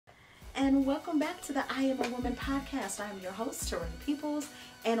And welcome back to the I Am a Woman podcast. I'm your host, Taryn Peoples,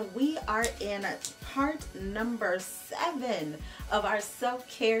 and we are in part number 7 of our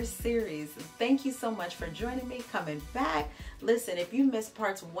self-care series. Thank you so much for joining me, coming back. Listen, if you missed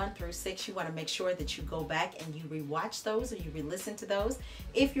parts 1 through 6, you want to make sure that you go back and you rewatch those or you re-listen to those.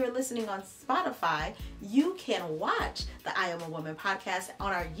 If you're listening on Spotify, you can watch the I Am a Woman podcast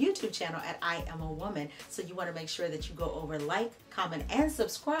on our YouTube channel at I Am a Woman. So you want to make sure that you go over, like, comment, and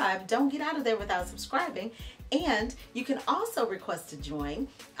subscribe. Don't get out of there without subscribing. And you can also request to join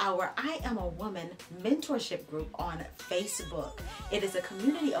our I Am a Woman mentorship group on Facebook. It is a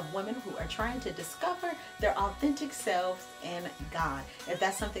community of women who are trying to discover their authentic selves in God. If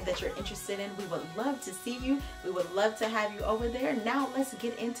that's something that you're interested in, we would love to see you. We would love to have you over there. Now let's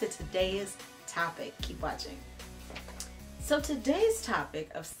get into today's topic. Keep watching. So today's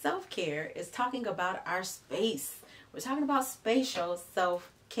topic of self-care is talking about our space. We're talking about spatial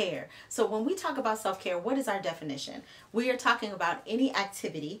self-care. So when we talk about self-care, what is our definition? We are talking about any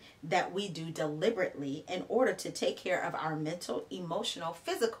activity that we do deliberately in order to take care of our mental, emotional,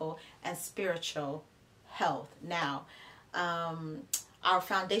 physical, and spiritual health. Now, our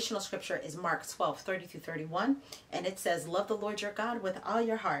foundational scripture is Mark 12:30-31, and it says, "Love the Lord your God with all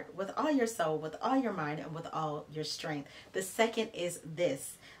your heart, with all your soul, with all your mind, and with all your strength." The second is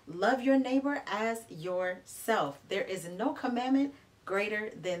this: love your neighbor as yourself. There is no commandment greater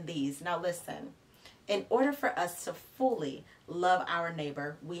than these. Now listen, in order for us to fully love our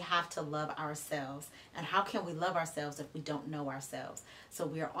neighbor, we have to love ourselves. And how can we love ourselves if we don't know ourselves? So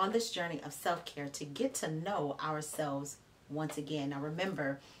we are on this journey of self-care to get to know ourselves once again. Now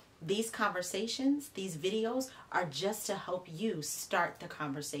remember, these conversations, these videos are just to help you start the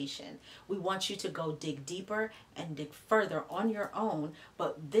conversation. We want you to go dig deeper and dig further on your own,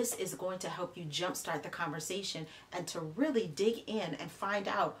 but this is going to help you jumpstart the conversation and to really dig in and find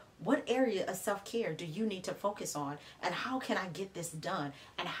out what area of self-care do you need to focus on, and how can I get this done,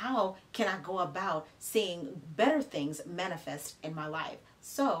 and how can I go about seeing better things manifest in my life.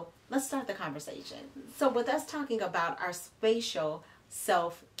 So let's start the conversation. So with us talking about our spatial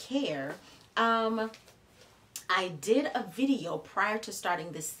self-care, I did a video prior to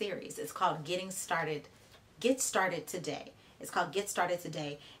starting this series. It's called Get Started Today. It's called Get Started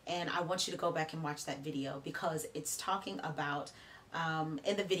Today, and I want you to go back and watch that video because it's talking about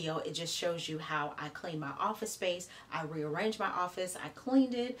in the video, it just shows you how I cleaned my office space. I rearranged my office. I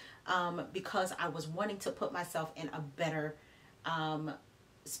cleaned it because I was wanting to put myself in a better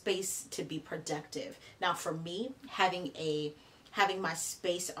space to be productive. Now for me, having my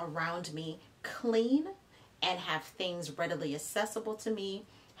space around me clean and have things readily accessible to me,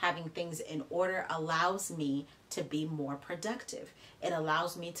 having things in order, allows me to be more productive. It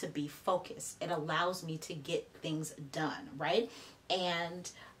allows me to be focused. It allows me to get things done, right? And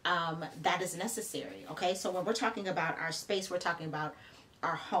that is necessary, okay? So when we're talking about our space, we're talking about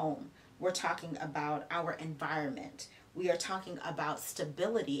our home. We're talking about our environment. We are talking about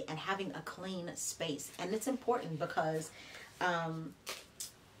stability and having a clean space. And it's important because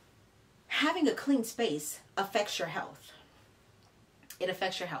having a clean space affects your health. It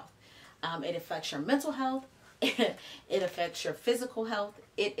affects your health. It affects your mental health. It affects your physical health.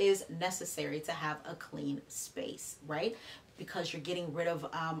 It is necessary to have a clean space, right? Because you're getting rid of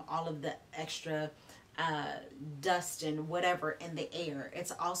all of the extra dust and whatever in the air.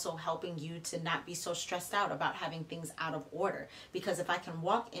 It's also helping you to not be so stressed out about having things out of order. Because if I can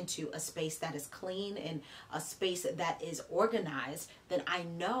walk into a space that is clean and a space that is organized, then I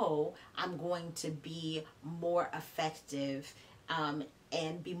know I'm going to be more effective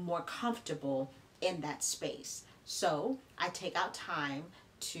and be more comfortable in that space. So I take out time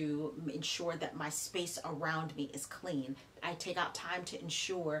to ensure that my space around me is clean. I take out time to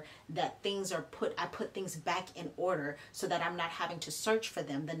ensure that I put things back in order so that I'm not having to search for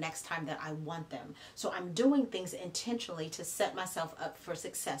them the next time that I want them. So I'm doing things intentionally to set myself up for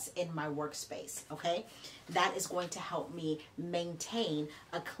success in my workspace, okay? That is going to help me maintain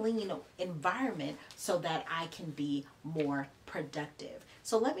a clean environment so that I can be more productive.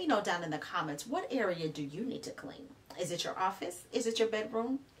 So let me know down in the comments, what area do you need to clean? Is it your office? Is it your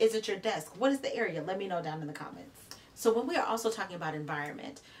bedroom? Is it your desk? What is the area? Let me know down in the comments. So when we are also talking about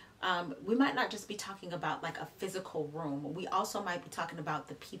environment, we might not just be talking about like a physical room. We also might be talking about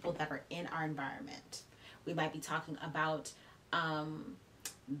the people that are in our environment. We might be talking about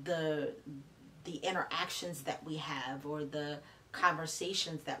the interactions that we have, or the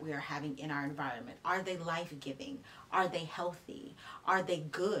conversations that we are having in our environment. Are they life-giving? Are they healthy? Are they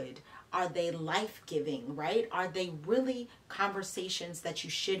good? Are they life-giving, right? Are they really conversations that you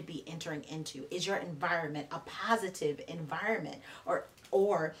should be entering into? Is your environment a positive environment? Or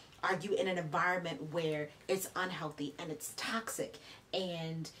Or are you in an environment where it's unhealthy and it's toxic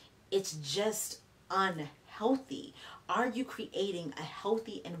and it's just unhealthy? Are you creating a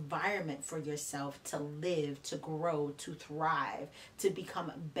healthy environment for yourself to live, to grow, to thrive, to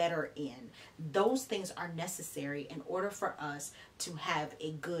become better in? Those things are necessary in order for us to have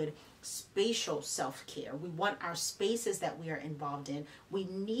a good spatial self-care. We want our spaces that we are involved in, we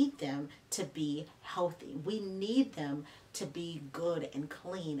need them to be healthy. We need them to be good and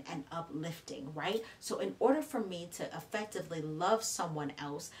clean and uplifting, right? So in order for me to effectively love someone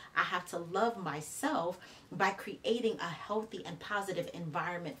else, I have to love myself by creating a healthy and positive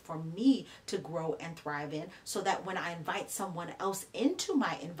environment for me to grow and thrive in, so that when I invite someone else into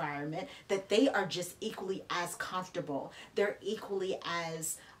my environment, that they are just equally as comfortable. They're equally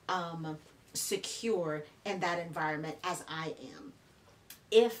as secure in that environment as I am.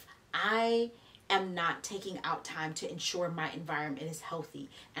 If I am not taking out time to ensure my environment is healthy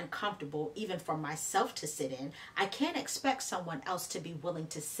and comfortable, even for myself to sit in, I can't expect someone else to be willing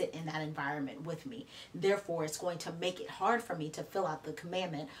to sit in that environment with me. Therefore, it's going to make it hard for me to fill out the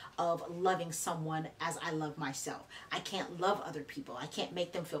commandment of loving someone as I love myself. I can't love other people. I can't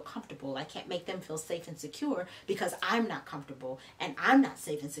make them feel comfortable. I can't make them feel safe and secure because I'm not comfortable and I'm not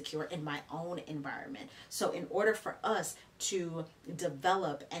safe and secure in my own environment. So in order for us to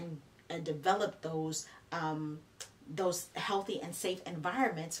develop those healthy and safe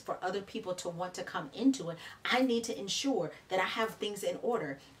environments for other people to want to come into it, I need to ensure that I have things in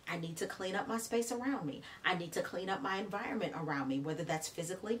order. I need to clean up my space around me. I need to clean up my environment around me, whether that's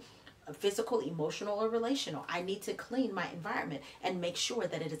physical, emotional, or relational. I need to clean my environment and make sure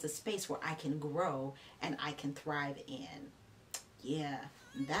that it is a space where I can grow and I can thrive in. Yeah,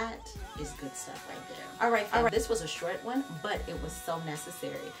 that is good stuff right there. All right. This was a short one, but it was so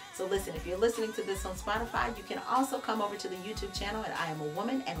necessary. So listen, if you're listening to this on Spotify, you can also come over to the YouTube channel at I Am a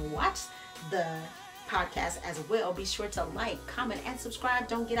Woman and watch the podcast as well. Be sure to like, comment, and subscribe.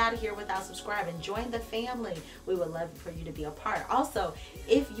 Don't get out of here without subscribing. Join the family. We would love for you to be a part. Also,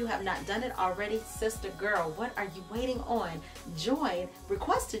 if you have not done it already, sister girl, what are you waiting on?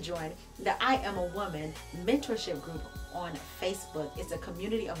 Request to join the I Am a Woman mentorship group on Facebook. It's a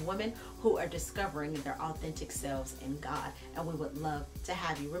community of women who are discovering their authentic selves in God, and we would love to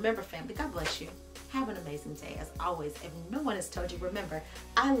have you. Remember, family, God bless you. Have an amazing day. As always, if no one has told you, remember,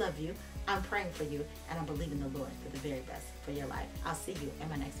 I love you, I'm praying for you, and I believe in the Lord for the very best for your life. I'll see you in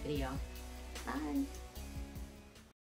my next video. Bye.